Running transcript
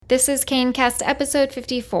This is CaneCast episode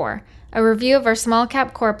 54, a review of our small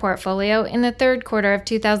cap core portfolio in the third quarter of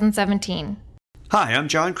 2017. Hi, I'm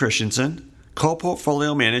John Christensen,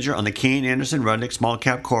 co-portfolio manager on the Kayne Anderson Rudnick Small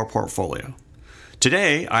Cap Core portfolio.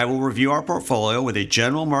 Today, I will review our portfolio with a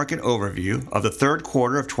general market overview of the third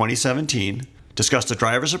quarter of 2017, discuss the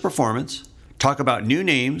drivers of performance, talk about new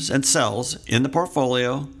names and sells in the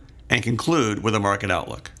portfolio, and conclude with a market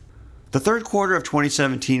outlook. The third quarter of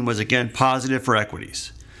 2017 was again positive for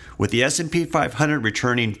equities, with the S&P 500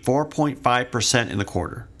 returning 4.5% in the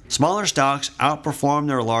quarter. Smaller stocks outperformed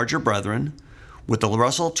their larger brethren, with the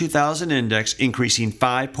Russell 2000 index increasing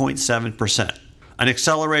 5.7%, an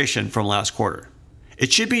acceleration from last quarter.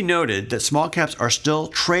 It should be noted that small caps are still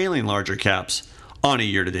trailing larger caps on a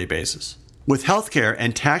year-to-date basis. With healthcare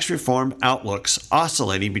and tax reform outlooks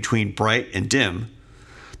oscillating between bright and dim,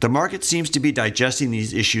 the market seems to be digesting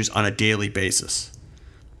these issues on a daily basis.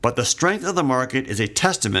 But the strength of the market is a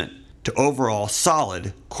testament to overall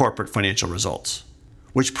solid corporate financial results,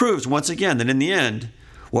 which proves once again that in the end,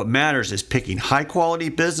 what matters is picking high-quality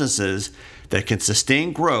businesses that can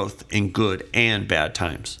sustain growth in good and bad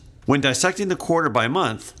times. When dissecting the quarter by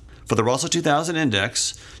month, for the Russell 2000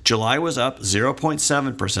 index, July was up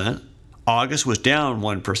 0.7%, August was down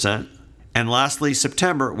 1%, and lastly,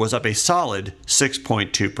 September was up a solid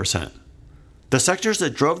 6.2%. The sectors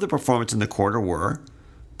that drove the performance in the quarter were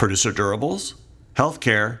producer durables,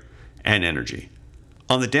 healthcare, and energy.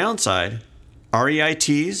 On the downside,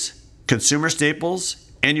 REITs, consumer staples,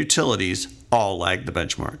 and utilities all lagged the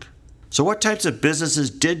benchmark. So what types of businesses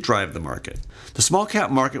did drive the market? The small cap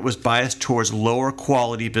market was biased towards lower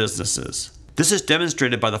quality businesses. This is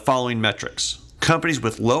demonstrated by the following metrics. Companies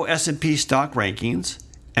with low S&P stock rankings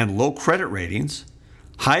and low credit ratings,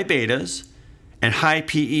 high betas, and high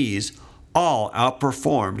PEs all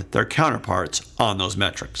outperformed their counterparts on those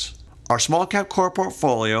metrics. Our small cap core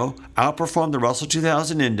portfolio outperformed the Russell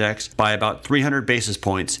 2000 index by about 300 basis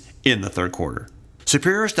points in the third quarter.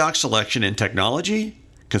 Superior stock selection in technology,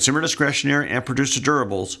 consumer discretionary, and producer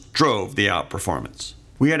durables drove the outperformance.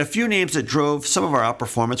 We had a few names that drove some of our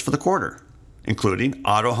outperformance for the quarter, including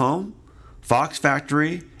Autohome, Fox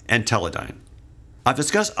Factory, and Teledyne. I've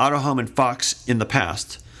discussed Autohome and Fox in the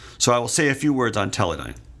past, so I will say a few words on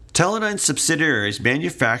Teledyne. Teledyne's subsidiaries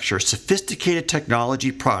manufacture sophisticated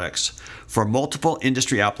technology products for multiple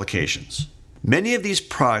industry applications. Many of these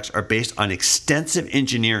products are based on extensive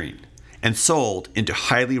engineering and sold into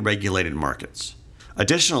highly regulated markets.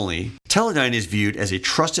 Additionally, Teledyne is viewed as a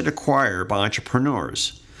trusted acquirer by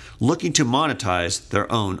entrepreneurs looking to monetize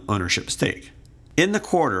their own ownership stake. In the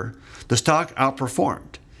quarter, the stock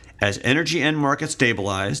outperformed as energy end market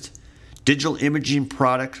stabilized, digital imaging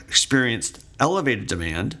products experienced elevated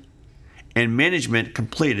demand, and management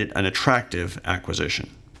completed an attractive acquisition.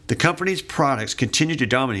 The company's products continue to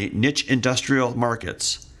dominate niche industrial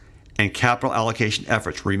markets, and capital allocation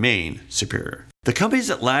efforts remain superior. The companies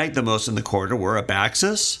that lagged the most in the quarter were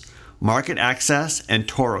Abaxis, Market Access, and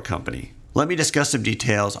Toro Company. Let me discuss some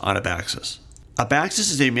details on Abaxis.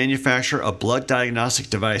 Abaxis is a manufacturer of blood diagnostic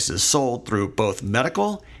devices sold through both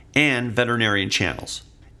medical and veterinarian channels.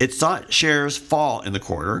 It saw shares fall in the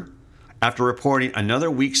quarter after reporting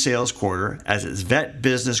another weak sales quarter as its vet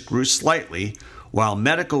business grew slightly while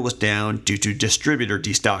medical was down due to distributor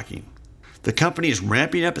destocking. The company is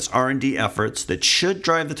ramping up its R&D efforts that should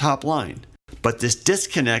drive the top line, but this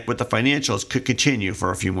disconnect with the financials could continue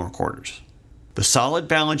for a few more quarters. The solid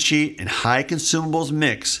balance sheet and high consumables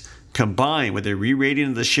mix combined with a re-rating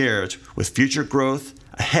of the shares with future growth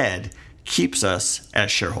ahead keeps us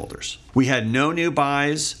as shareholders. We had no new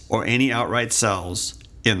buys or any outright sells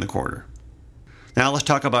in the quarter. Now let's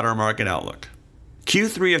talk about our market outlook.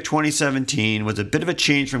 Q3 of 2017 was a bit of a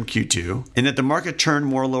change from Q2 in that the market turned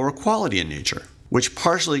more lower quality in nature, which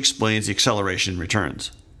partially explains the acceleration in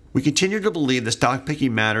returns. We continue to believe that stock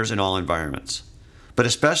picking matters in all environments, but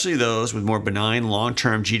especially those with more benign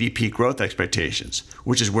long-term GDP growth expectations,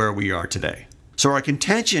 which is where we are today. So our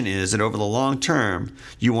contention is that over the long term,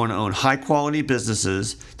 you want to own high-quality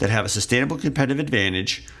businesses that have a sustainable competitive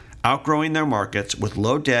advantage, outgrowing their markets with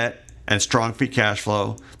low debt and strong free cash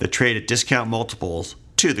flow that trade at discount multiples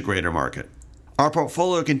to the greater market. Our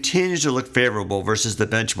portfolio continues to look favorable versus the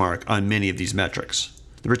benchmark on many of these metrics.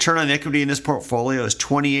 The return on equity in this portfolio is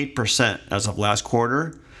 28% as of last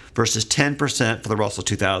quarter versus 10% for the Russell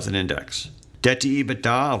 2000 index. Debt to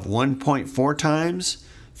EBITDA of 1.4 times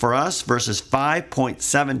for us versus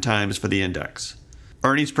 5.7 times for the index.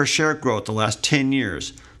 Earnings per share growth the last 10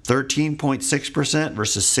 years, 13.6%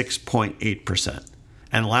 versus 6.8%.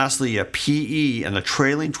 And lastly, a PE on a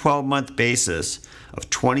trailing 12-month basis of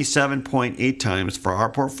 27.8 times for our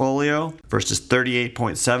portfolio versus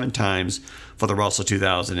 38.7 times for the Russell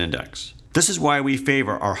 2000 index. This is why we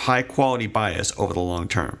favor our high-quality bias over the long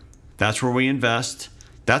term. That's where we invest,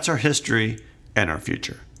 that's our history, and our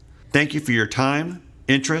future. Thank you for your time,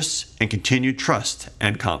 interests, and continued trust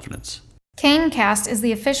and confidence. Kanecast is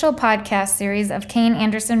the official podcast series of Kayne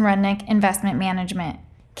Anderson Rudnick Investment Management.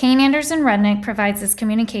 Kayne Anderson Rudnick provides this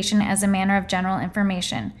communication as a manner of general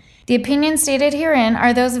information. The opinions stated herein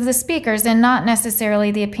are those of the speakers and not necessarily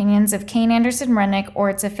the opinions of Kayne Anderson Rudnick or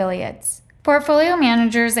its affiliates. Portfolio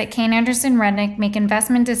managers at Kayne Anderson Rudnick make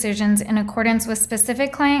investment decisions in accordance with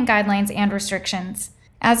specific client guidelines and restrictions.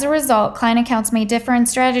 As a result, client accounts may differ in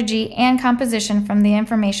strategy and composition from the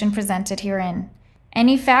information presented herein.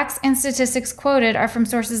 Any facts and statistics quoted are from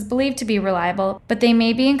sources believed to be reliable, but they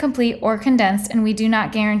may be incomplete or condensed, and we do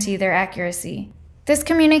not guarantee their accuracy. This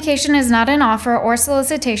communication is not an offer or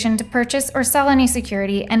solicitation to purchase or sell any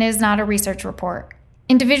security and is not a research report.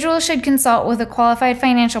 Individuals should consult with a qualified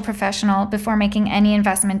financial professional before making any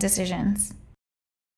investment decisions.